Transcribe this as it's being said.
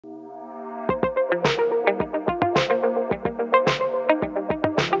We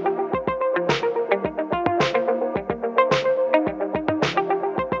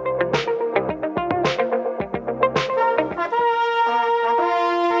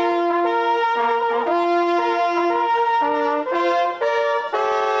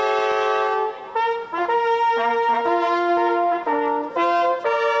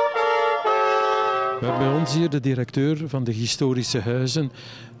hebben bij ons hier de directeur van de Historische huizen.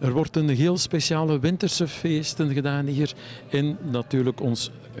 Er wordt een heel speciale winterse feesten gedaan hier in natuurlijk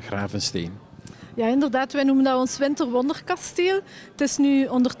ons Gravensteen. Ja, inderdaad. Wij noemen dat ons Winterkasteel. Het is nu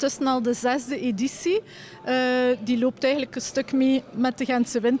ondertussen al de 6e editie. Die loopt eigenlijk een stuk mee met de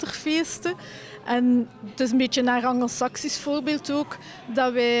Gentse winterfeesten. En het is een beetje naar Angelsaksisch voorbeeld ook,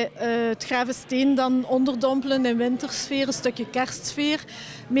 dat wij het Gravensteen dan onderdompelen in wintersfeer, een stukje kerstsfeer.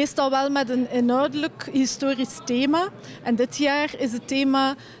 Meestal wel met een inhoudelijk historisch thema. En dit jaar is het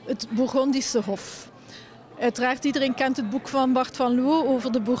thema het Bourgondische Hof. Uiteraard, iedereen kent het boek van Bart van Loo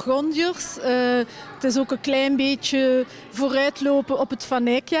over de Bourgondiërs. Het is ook een klein beetje vooruitlopen op het Van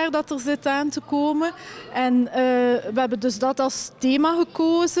Eyckjaar dat er zit aan te komen. En we hebben dus dat als thema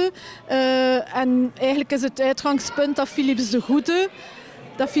gekozen. En eigenlijk is het uitgangspunt dat Philips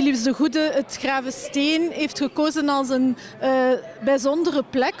de Goede het Gravensteen heeft gekozen als een bijzondere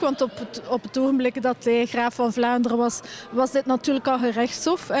plek. Want op het ogenblik dat hij graaf van Vlaanderen was dit natuurlijk al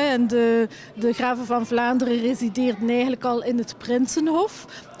gerechtshof. Hè, en de graven van Vlaanderen resideerden eigenlijk al in het Prinsenhof.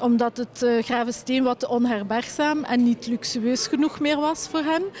 Omdat het Gravensteen wat te onherbergzaam en niet luxueus genoeg meer was voor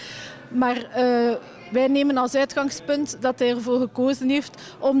hen. Maar wij nemen als uitgangspunt dat hij ervoor gekozen heeft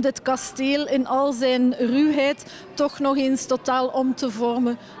om dit kasteel in al zijn ruwheid toch nog eens totaal om te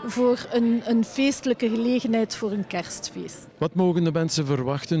vormen voor een feestelijke gelegenheid voor een kerstfeest. Wat mogen de mensen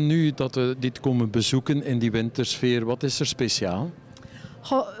verwachten nu dat we dit komen bezoeken in die wintersfeer? Wat is er speciaal?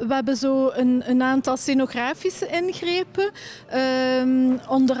 We hebben zo een aantal scenografische ingrepen.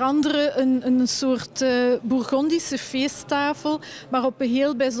 Onder andere een soort Bourgondische feesttafel, maar op een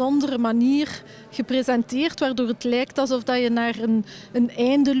heel bijzondere manier gepresenteerd, waardoor het lijkt alsof je naar een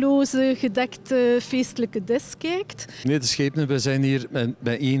eindeloze gedekte feestelijke dis kijkt. Meneer de Schepen, we zijn hier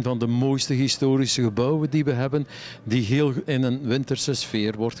bij een van de mooiste historische gebouwen die we hebben, die heel in een winterse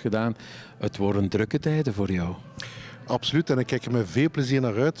sfeer wordt gedaan. Het worden drukke tijden voor jou. Absoluut, en ik kijk er met veel plezier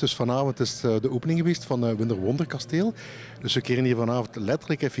naar uit. Dus vanavond is de opening geweest van Winterkasteel. Dus we keren hier vanavond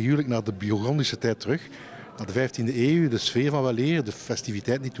letterlijk en figuurlijk naar de Bourgondische tijd terug. Naar de 15e eeuw, de sfeer van weleer, de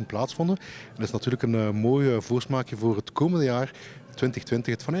festiviteiten die toen plaatsvonden. En dat is natuurlijk een mooi voorsmaakje voor het komende jaar,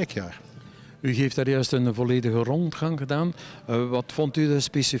 2020, het Van Eyckjaar. U heeft daar juist een volledige rondgang gedaan. Wat vond u er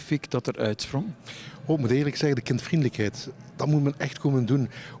specifiek dat er uitsprong? Ik moet eerlijk zeggen, de kindvriendelijkheid. Dat moet men echt komen doen.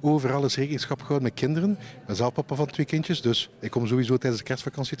 Overal is rekenschap gehouden met kinderen. Ik ben zelf papa van 2 kindjes, dus ik kom sowieso tijdens de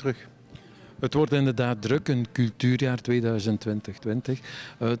kerstvakantie terug. Het wordt inderdaad druk, een cultuurjaar 2020.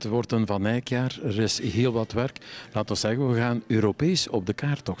 Het wordt een Van Eyckjaar, er is heel wat werk. Laten we zeggen, we gaan Europees op de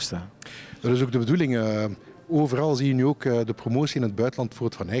kaart toch staan. Dat is ook de bedoeling. Overal zie je nu ook de promotie in het buitenland voor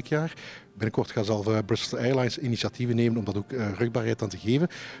het Van Eyckjaar. Binnenkort gaan zelf Brussels Airlines initiatieven nemen om dat ook rugbaarheid aan te geven.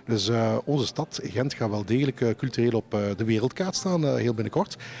 Dus onze stad, Gent, gaat wel degelijk cultureel op de wereldkaart staan, heel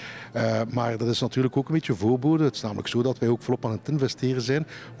binnenkort. Maar dat is natuurlijk ook een beetje voorbode. Het is namelijk zo dat wij ook volop aan het investeren zijn.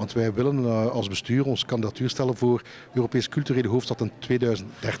 Want wij willen als bestuur ons kandidatuur stellen voor Europees culturele hoofdstad in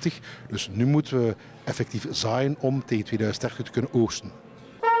 2030. Dus nu moeten we effectief zaaien om tegen 2030 te kunnen oogsten.